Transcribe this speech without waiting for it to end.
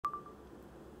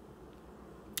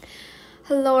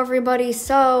Hello everybody,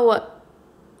 so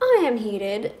I am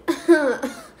heated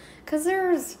because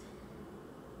there's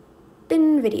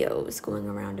been videos going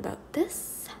around about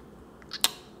this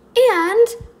and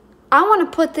I want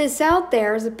to put this out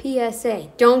there as a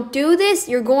PSA. Don't do this,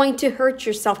 you're going to hurt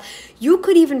yourself. You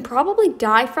could even probably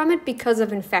die from it because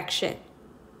of infection.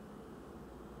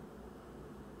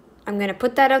 I'm going to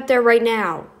put that out there right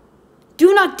now.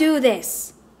 Do not do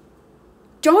this.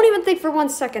 Don't even think for 1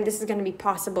 second this is going to be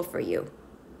possible for you.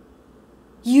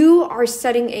 You are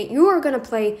going to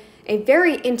play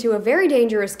into a very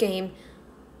dangerous game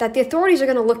that the authorities are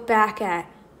going to look back at.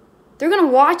 They're going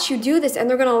to watch you do this and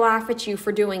they're going to laugh at you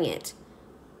for doing it.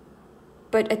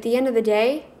 But at the end of the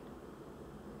day,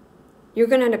 you're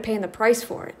going to end up paying the price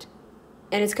for it.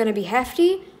 And it's going to be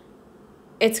hefty.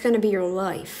 It's going to be your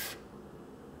life.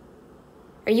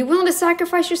 Are you willing to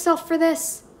sacrifice yourself for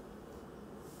this?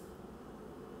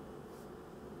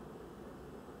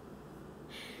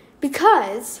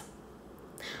 Because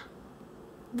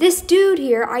this dude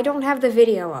here, I don't have the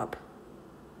video up.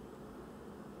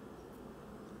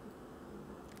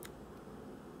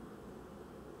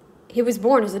 He was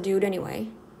born as a dude anyway.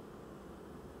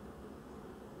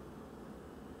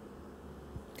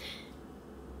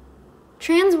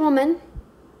 Trans woman.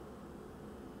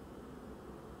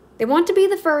 They want to be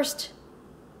the first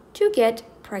to get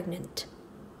pregnant.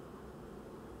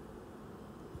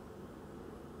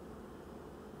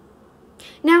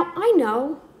 Now, I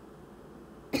know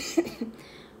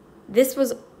this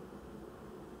was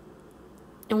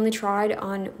only tried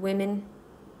on women,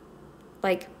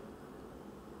 like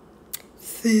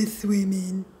cis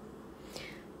women.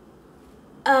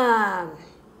 But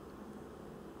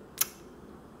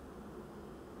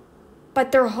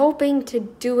they're hoping to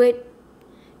do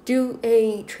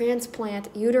a transplant,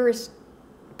 uterus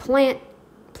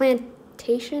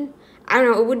plantation. I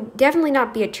don't know, it would definitely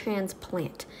not be a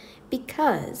transplant.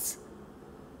 Because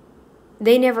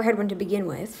they never had one to begin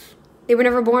with. They were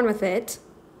never born with it.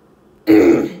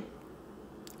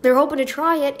 They're hoping to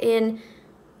try it in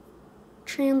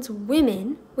trans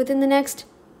women within the next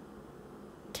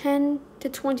 10 to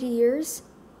 20 years.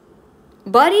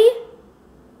 Buddy,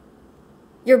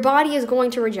 your body is going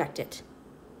to reject it.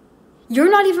 You're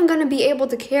not even going to be able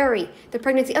to carry the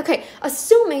pregnancy. Okay,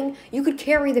 assuming you could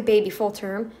carry the baby full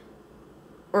term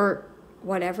or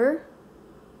whatever.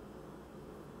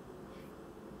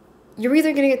 You're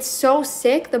either going to get so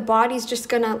sick, the body's just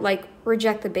going to,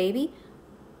 reject the baby.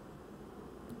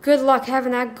 Good luck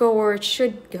having that go where it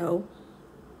should go.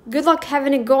 Good luck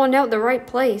having it going out the right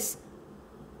place.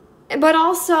 But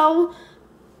also,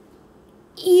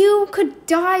 you could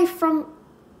die from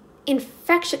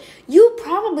infection. You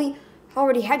probably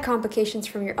already had complications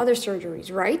from your other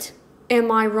surgeries, right?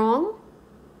 Am I wrong?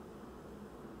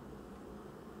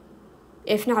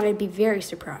 If not, I'd be very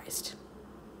surprised.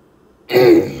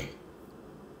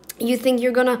 You think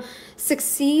you're gonna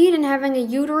succeed in having a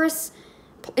uterus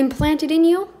implanted in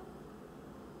you?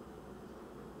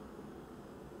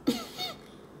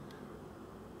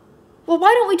 Well,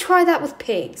 why don't we try that with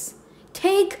pigs?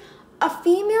 Take a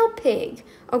female pig,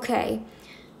 okay?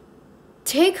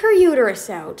 Take her uterus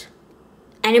out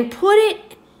and then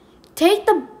take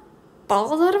the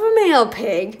balls out of a male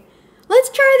pig.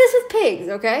 Let's try this with pigs,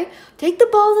 okay? Take the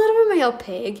balls out of a male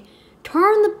pig,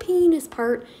 turn the penis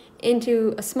part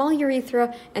into a small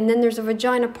urethra, and then there's a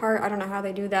vagina part. I don't know how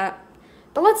they do that.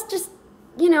 But let's just,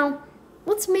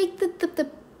 let's make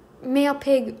the male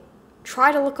pig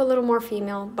try to look a little more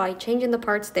female by changing the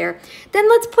parts there. Then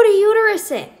let's put a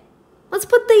uterus in. Let's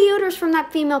put the uterus from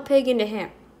that female pig into him.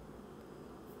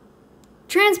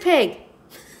 Trans pig.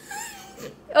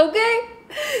 Okay?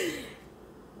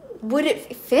 Would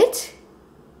it fit?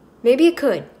 Maybe it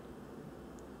could.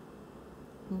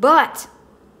 But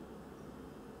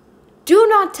do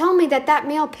not tell me that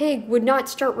male pig would not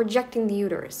start rejecting the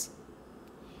uterus.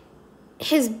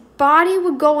 His body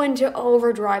would go into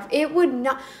overdrive. It would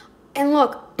not. And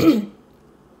look,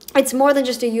 it's more than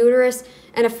just a uterus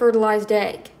and a fertilized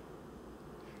egg.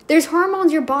 There's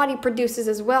hormones your body produces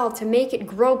as well to make it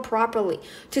grow properly,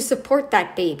 to support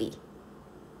that baby.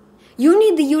 You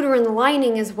need the uterine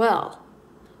lining as well.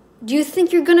 Do you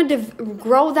think you're going to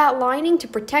grow that lining to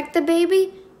protect the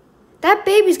baby? That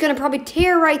baby's going to probably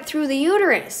tear right through the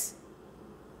uterus.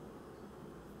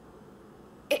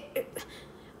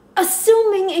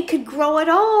 Assuming it could grow at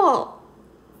all.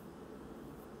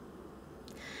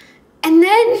 And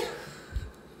then,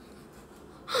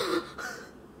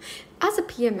 as a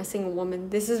PMSing woman,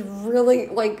 this is really,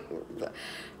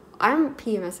 I'm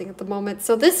PMSing at the moment,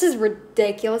 so this is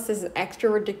ridiculous. This is extra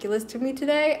ridiculous to me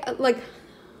today.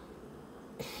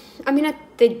 I mean,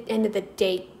 at the end of the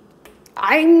day,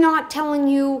 I'm not telling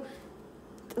you,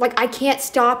 like, I can't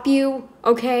stop you,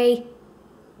 okay?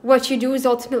 What you do is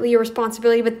ultimately your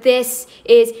responsibility, but this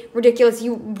is ridiculous.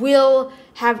 You will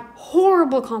have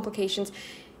horrible complications.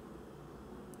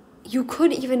 You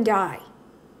could even die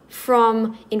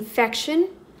from infection,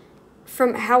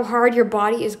 from how hard your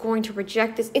body is going to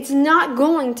reject this. It's not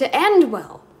going to end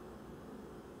well.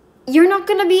 You're not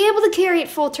going to be able to carry it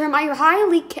full term.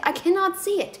 I cannot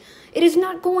see it. It is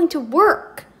not going to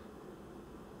work.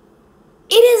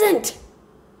 It isn't.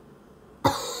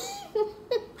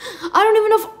 I don't even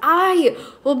know if I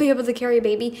will be able to carry a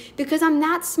baby because I'm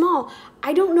that small.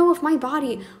 I don't know if my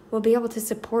body will be able to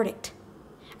support it.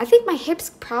 I think my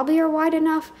hips probably are wide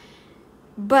enough,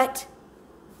 but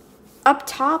up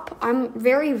top, I'm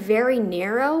very, very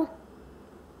narrow.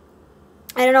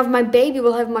 I don't know if my baby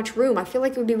will have much room. I feel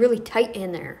like it would be really tight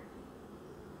in there.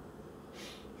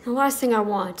 The last thing I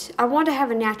want to have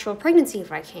a natural pregnancy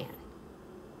if I can.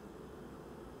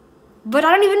 But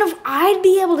I don't even know if I'd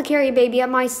be able to carry a baby at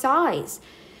my size.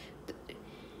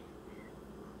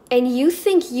 And you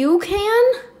think you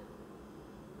can?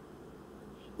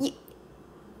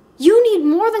 You need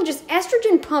more than just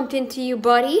estrogen pumped into you,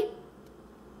 buddy.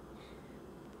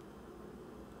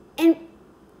 And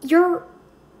your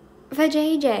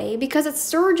vajayjay, because it's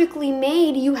surgically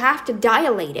made, you have to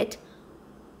dilate it.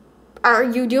 Are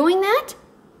you doing that?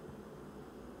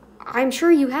 I'm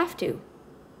sure you have to.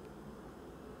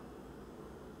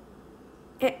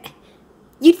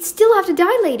 You'd still have to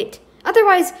dilate it.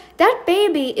 Otherwise, that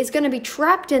baby is going to be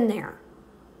trapped in there.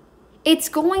 It's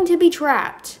going to be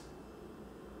trapped.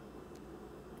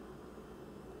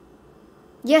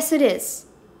 Yes, it is.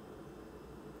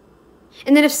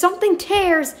 And then if something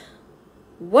tears,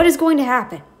 what is going to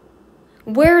happen?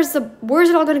 Where's it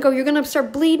all going to go? You're going to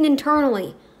start bleeding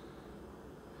internally.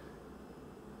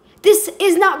 This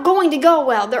is not going to go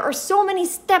well. There are so many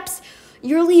steps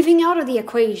you're leaving out of the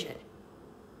equation.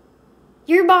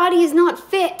 Your body is not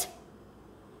fit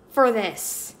for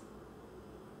this.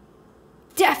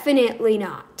 Definitely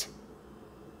not.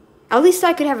 At least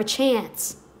I could have a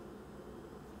chance.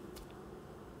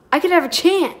 I could have a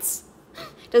chance.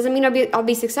 Doesn't mean I'll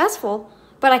be successful,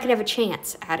 but I could have a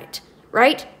chance at it,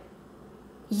 right?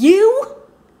 You?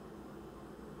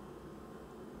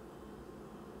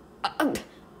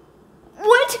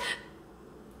 What?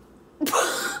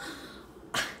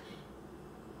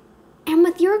 And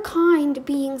with your kind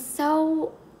being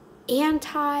so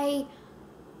anti-baby,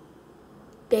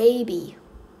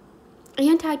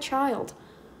 anti-child,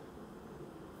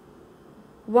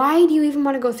 why do you even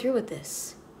want to go through with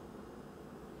this?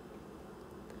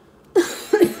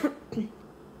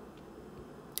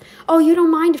 Oh, you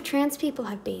don't mind if trans people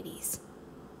have babies,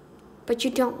 but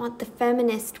you don't want the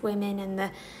feminist women and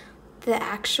the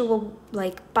actual,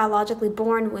 like, biologically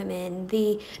born women,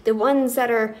 the ones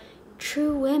that are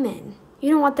true women. You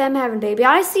don't want them having baby.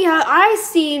 I see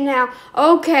now.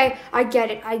 Okay, I get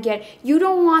it. You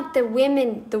don't want the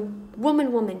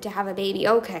woman to have a baby.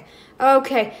 Okay,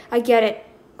 I get it.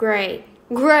 Great,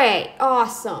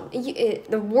 awesome.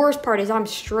 The worst part is I'm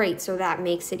straight, so that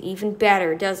makes it even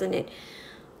better, doesn't it?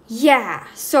 Yeah,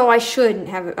 so I shouldn't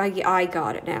have it. I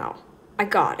got it now. I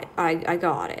got it. I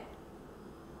got it.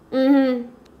 Mm-hmm.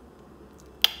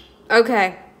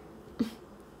 Okay.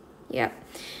 Yep.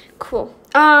 Cool.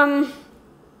 I'm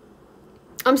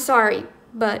sorry,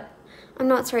 but I'm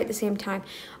not sorry at the same time.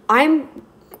 I'm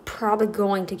probably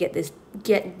going to get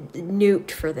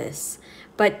nuked for this,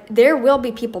 but there will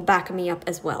be people backing me up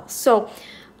as well. So,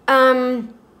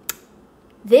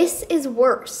 this is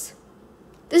worse.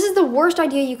 This is the worst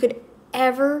idea you could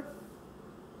ever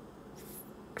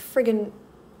friggin'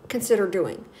 consider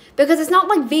doing. Because it's not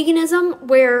like veganism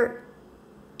where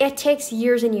it takes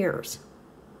years and years.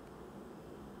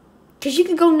 Because you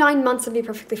could go 9 months and be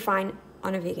perfectly fine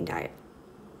on a vegan diet.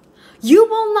 You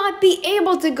will not be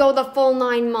able to go the full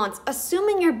 9 months,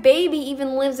 assuming your baby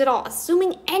even lives at all,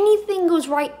 assuming anything goes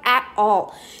right at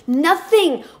all.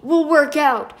 Nothing will work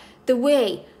out the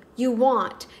way you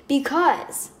want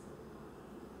because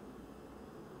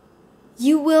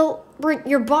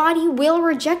your body will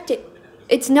reject it.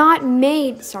 It's not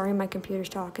made. Sorry, my computer's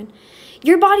talking.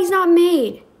 Your body's not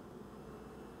made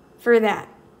for that.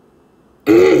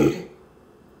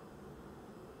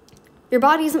 Your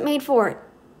body isn't made for it.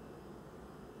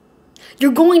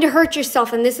 You're going to hurt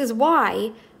yourself, and this is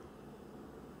why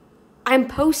I'm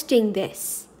posting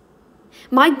this.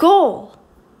 My goal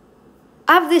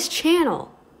of this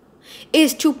channel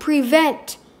is to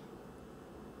prevent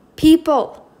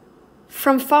people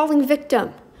from falling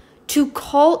victim to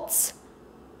cults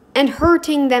and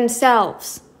hurting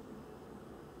themselves.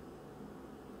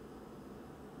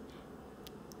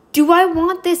 Do I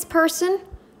want this person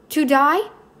to die?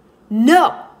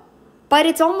 No. But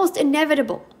it's almost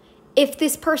inevitable if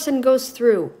this person goes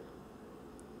through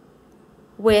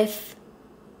with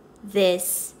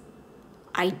this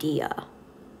idea.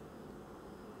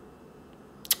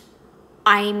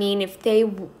 I mean, if they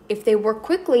work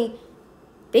quickly,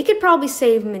 they could probably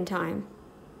save him in time.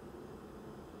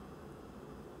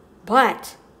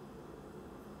 But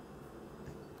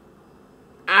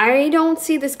I don't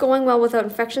see this going well without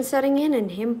infection setting in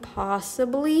and him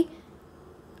possibly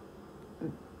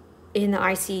in the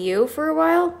ICU for a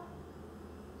while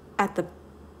at the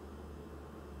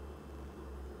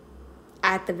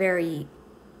very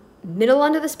middle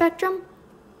end of the spectrum.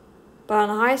 But on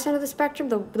the highest end of the spectrum,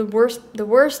 the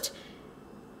worst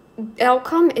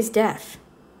outcome is death.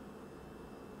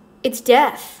 It's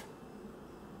death.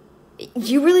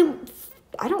 You really,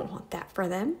 I don't want that for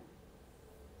them.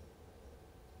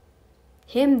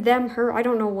 Him, them, her, I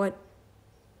don't know what.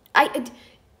 I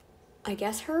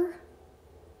guess her?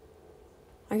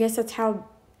 I guess that's how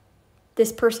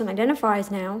this person identifies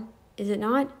now. Is it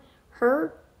not?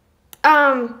 Her?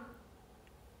 I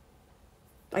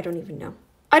don't even know.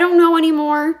 I don't know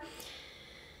anymore.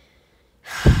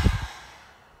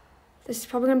 This is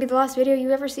probably going to be the last video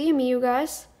you ever see of me, you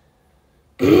guys.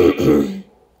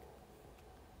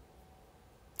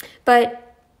 But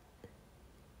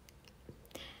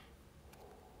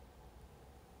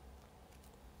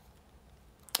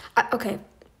okay,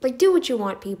 like, do what you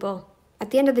want, people.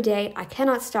 At the end of the day, I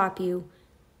cannot stop you.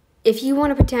 If you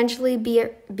want to potentially be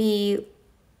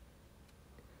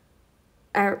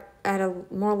at a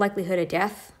more likelihood of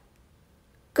death,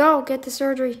 go get the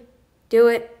surgery. Do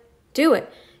it. Do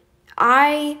it.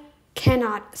 I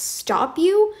cannot stop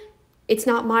you. It's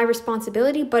not my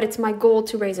responsibility, but it's my goal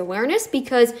to raise awareness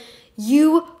because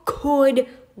you could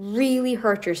really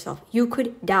hurt yourself. You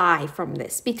could die from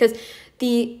this because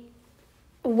the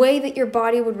way that your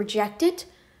body would reject it,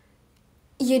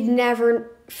 you'd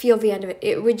never feel the end of it.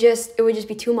 It would just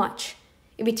be too much.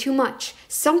 It'd be too much.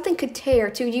 Something could tear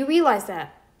too. Do you realize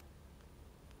that?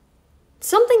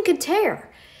 Something could tear.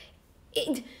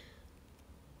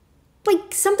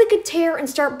 Like something could tear and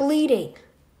start bleeding.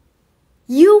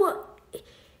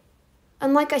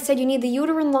 And like I said, you need the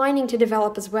uterine lining to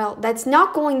develop as well. That's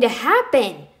not going to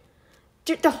happen.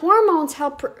 The hormones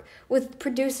help with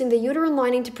producing the uterine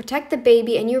lining to protect the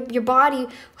baby, and your body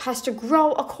has to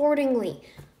grow accordingly.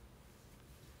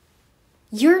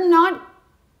 You're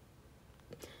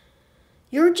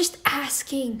just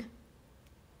asking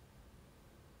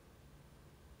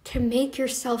to make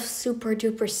yourself super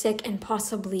duper sick and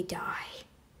possibly die.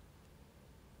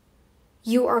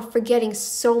 You are forgetting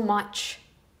so much.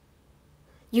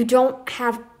 You don't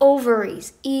have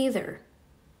ovaries either.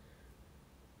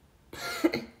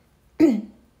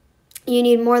 You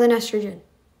need more than estrogen.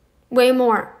 Way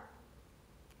more.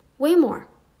 Way more.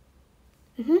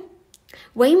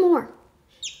 Way more.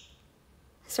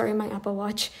 Sorry, my Apple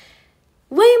Watch.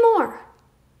 Way more.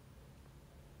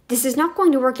 This is not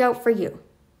going to work out for you.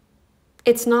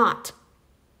 It's not.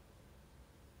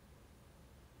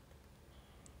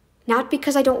 Not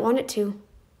because I don't want it to.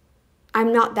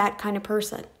 I'm not that kind of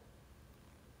person.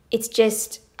 It's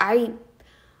just, I'm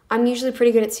usually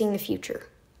pretty good at seeing the future.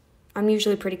 I'm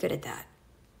usually pretty good at that.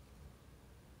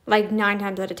 Like 9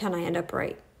 times out of 10, I end up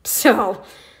right. So,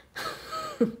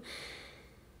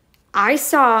 I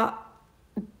saw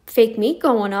fake meat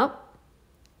going up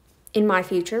in my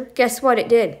future. Guess what it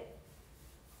did?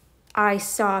 I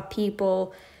saw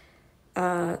people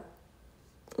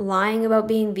lying about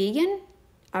being vegan.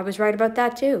 I was right about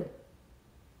that too.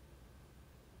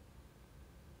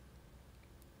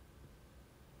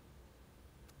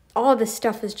 All of this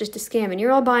stuff is just a scam, and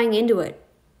you're all buying into it.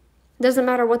 It doesn't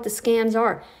matter what the scams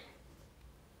are.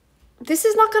 This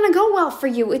is not going to go well for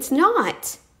you. It's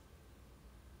not.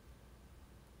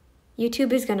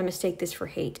 YouTube is going to mistake this for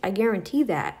hate. I guarantee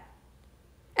that.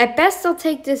 At best, they'll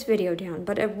take this video down,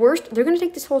 but at worst, they're going to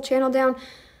take this whole channel down.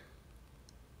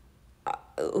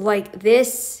 Like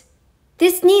this.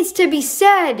 This needs to be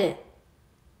said.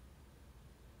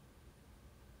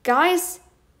 Guys,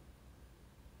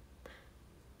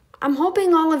 I'm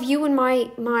hoping all of you in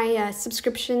my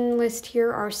subscription list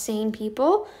here are sane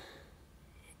people.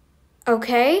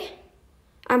 Okay?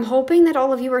 I'm hoping that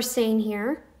all of you are sane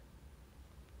here.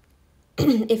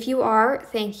 If you are,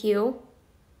 thank you.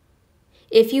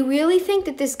 If you really think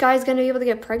that this guy's going to be able to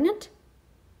get pregnant,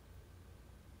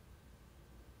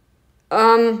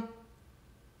 I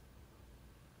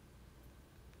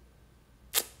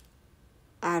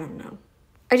don't know.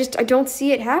 I don't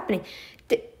see it happening.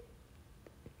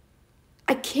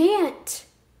 I can't.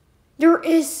 There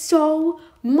is so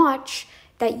much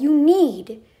that you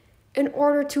need in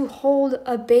order to hold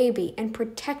a baby and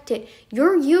protect it.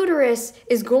 Your uterus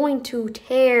is going to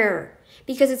tear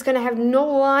because it's going to have no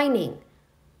lining.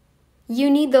 You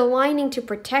need the lining to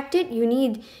protect it. You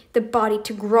need the body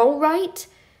to grow right.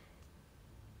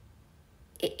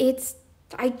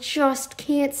 I just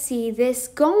can't see this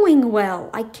going well.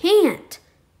 I can't.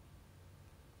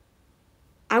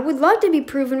 I would love to be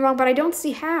proven wrong, but I don't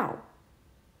see how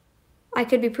I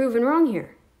could be proven wrong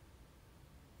here.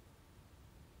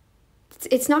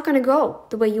 It's not going to go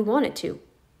the way you want it to.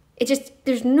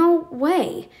 There's no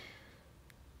way.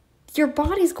 Your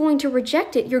body's going to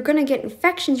reject it. You're going to get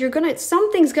infections.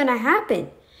 Something's going to happen.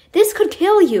 This could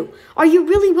kill you. Are you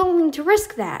really willing to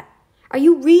risk that? Are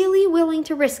you really willing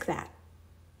to risk that?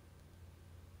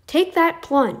 Take that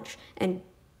plunge and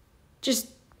just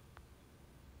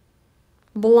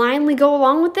blindly go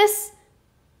along with this?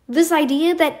 This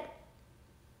idea that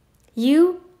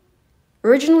you,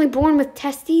 originally born with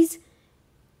testes,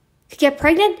 could get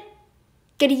pregnant?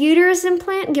 Get a uterus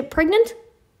implant and get pregnant?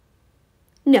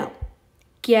 No.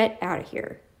 Get out of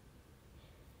here.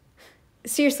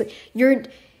 Seriously, you're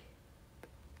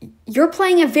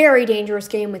playing a very dangerous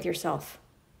game with yourself.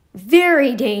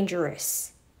 Very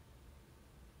dangerous.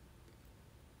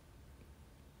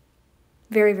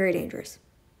 Very, very dangerous.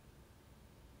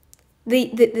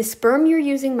 The sperm you're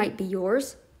using might be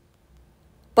yours,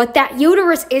 but that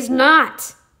uterus is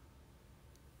not.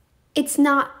 It's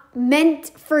not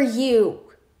meant for you.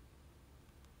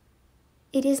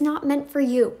 It is not meant for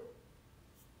you.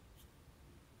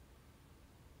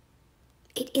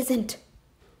 It isn't.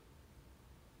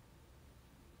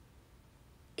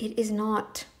 It is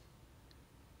not.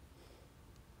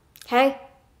 Okay?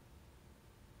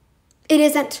 It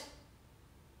isn't.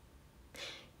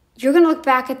 You're going to look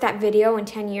back at that video in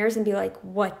 10 years and be like,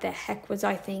 what the heck was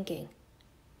I thinking?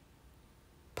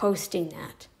 Posting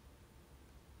that.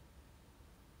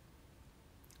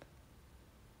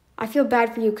 I feel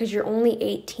bad for you because you're only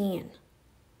 18.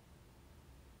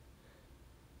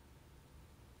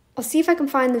 I'll see if I can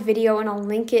find the video and I'll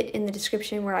link it in the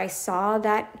description where I saw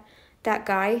that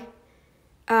guy.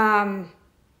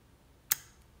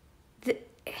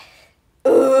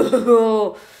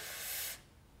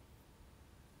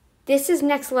 This is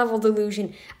next level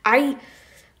delusion. Do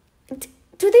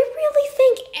they really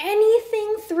think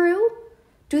anything through?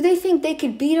 Do they think they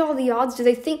could beat all the odds? Do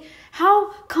they think,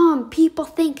 how come people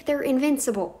think they're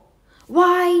invincible?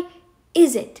 Why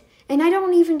is it? And I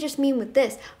don't even just mean with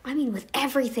this. I mean with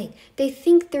everything. They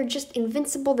think they're just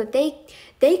invincible, that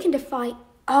they can defy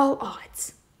all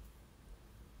odds.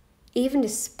 Even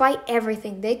despite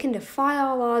everything, they can defy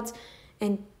all odds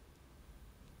and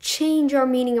change our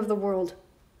meaning of the world,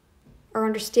 our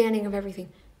understanding of everything.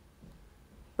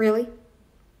 Really?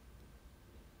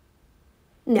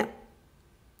 No.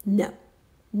 No.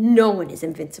 No one is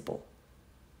invincible.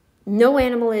 No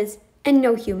animal is, and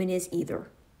no human is either.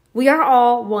 We are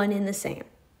all one and the same.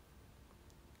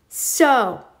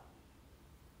 So,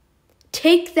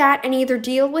 take that and either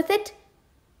deal with it,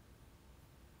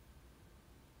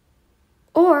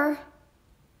 or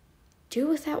do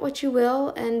with that what you will,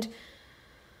 and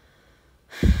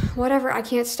whatever, I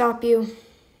can't stop you.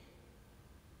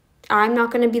 I'm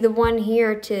not going to be the one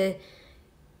here to...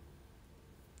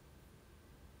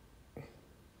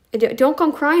 Don't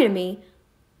come crying to me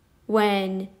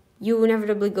when you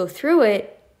inevitably go through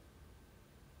it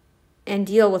and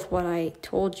deal with what I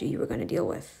told you were going to deal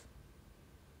with.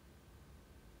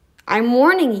 I'm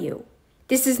warning you.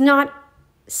 This is not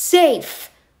safe.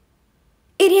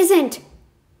 It isn't.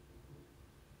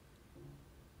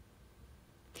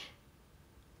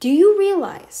 Do you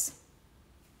realize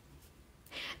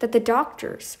that the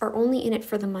doctors are only in it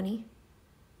for the money?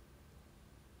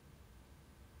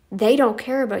 They don't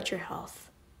care about your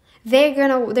health. They're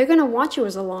gonna want you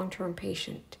as a long-term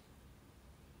patient.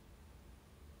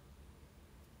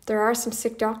 There are some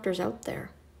sick doctors out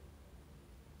there.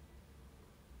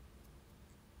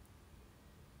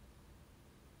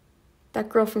 That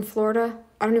girl from Florida,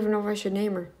 I don't even know if I should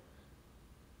name her.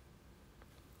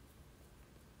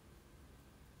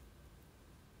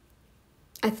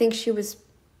 I think she is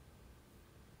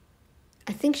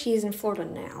in Florida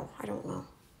now. I don't know.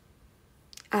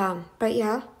 But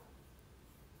yeah.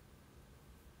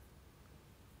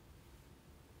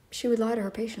 She would lie to her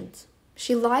patients.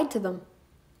 She lied to them.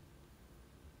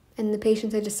 And the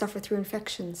patients had to suffer through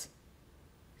infections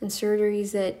and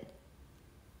surgeries that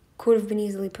could have been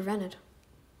easily prevented.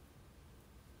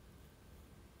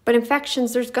 But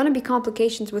infections, there's going to be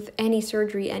complications with any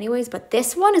surgery anyways, but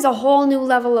this one is a whole new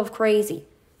level of crazy.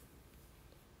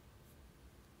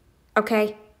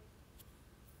 Okay?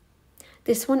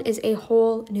 This one is a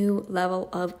whole new level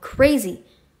of crazy.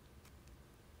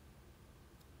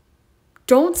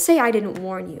 Don't say I didn't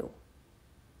warn you.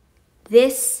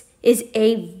 This is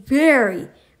a very,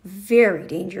 very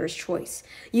dangerous choice.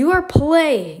 You are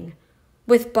playing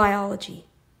with biology.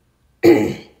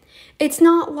 It's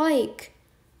not like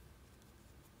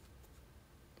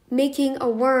making a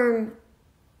worm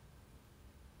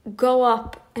go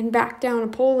up and back down a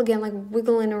pole again, like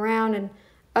wiggling around and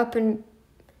up and,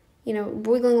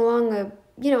 wiggling along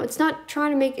it's not like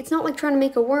trying to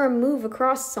make a worm move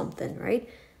across something, right?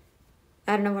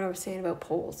 I don't know what I was saying about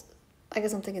poles. I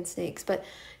guess I'm thinking snakes, but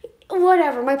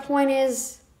whatever. My point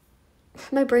is,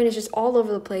 my brain is just all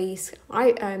over the place.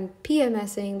 I'm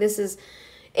PMSing.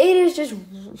 It is just,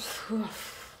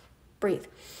 breathe.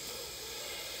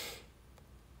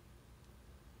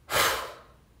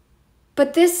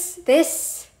 But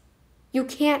this, you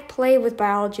can't play with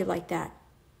biology like that.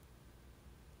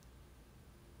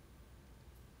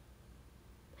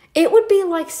 It would be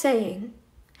like saying,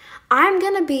 I'm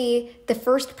going to be the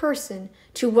first person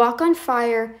to walk on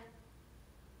fire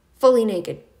fully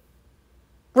naked.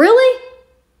 Really?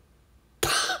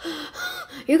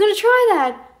 You're going to try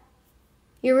that?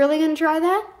 You're really going to try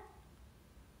that?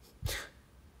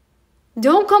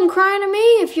 Don't come crying to me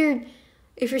if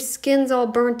your skin's all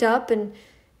burnt up and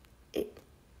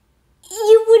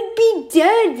you would be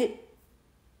dead.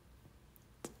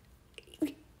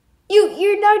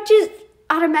 You're not just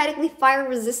automatically fire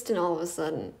resistant all of a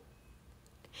sudden.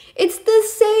 It's the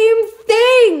same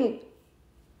thing.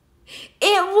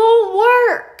 It won't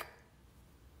work.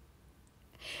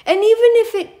 And even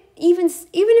if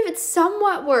it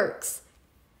somewhat works,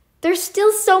 there's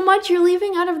still so much you're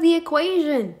leaving out of the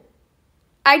equation.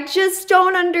 I just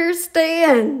don't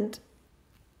understand.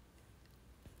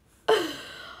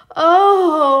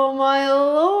 Oh my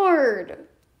Lord.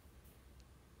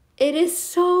 It is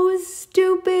so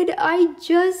stupid. I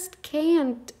just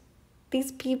can't.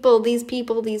 These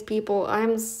people.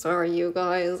 I'm sorry, you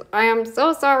guys. I am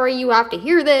so sorry you have to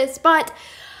hear this, but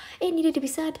it needed to be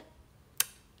said.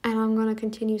 And I'm going to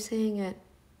continue saying it.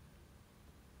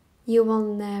 You will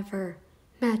never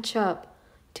match up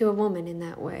to a woman in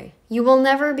that way. You will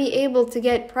never be able to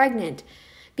get pregnant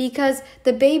because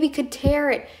the baby could tear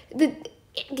it.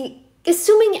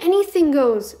 Assuming anything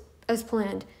goes as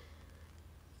planned,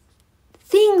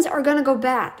 things are going to go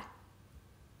bad.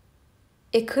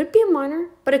 It could be minor,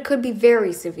 but it could be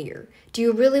very severe. Do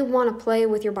you really want to play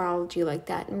with your biology like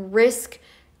that and risk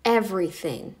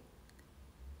everything?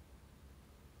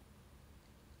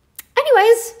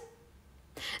 Anyways,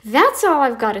 that's all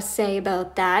I've got to say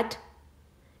about that.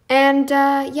 And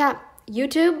yeah,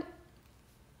 YouTube,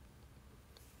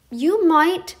 you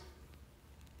might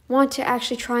want to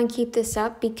actually try and keep this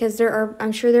up because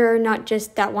I'm sure there are not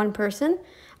just that one person.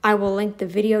 I will link the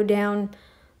video down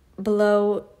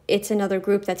below. It's another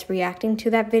group that's reacting to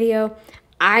that video.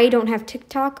 I don't have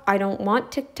TikTok. I don't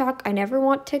want TikTok. I never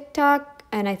want TikTok.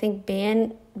 And I think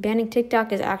banning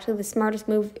TikTok is actually the smartest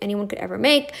move anyone could ever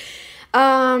make.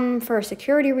 For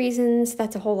security reasons,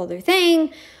 that's a whole other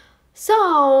thing.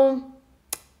 So,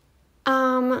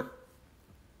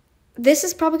 this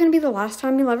is probably going to be the last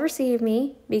time you'll ever see of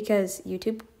me because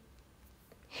YouTube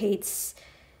hates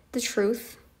the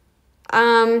truth.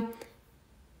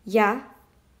 Yeah.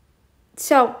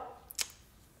 So,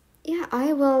 yeah,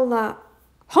 I will,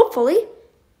 hopefully,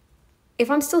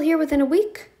 if I'm still here within a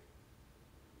week,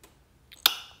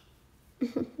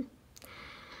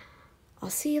 I'll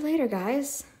see you later,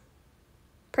 guys.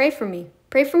 Pray for me.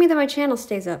 Pray for me that my channel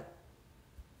stays up.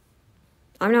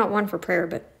 I'm not one for prayer,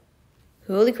 but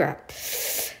holy crap.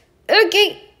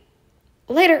 Okay,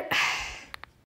 later.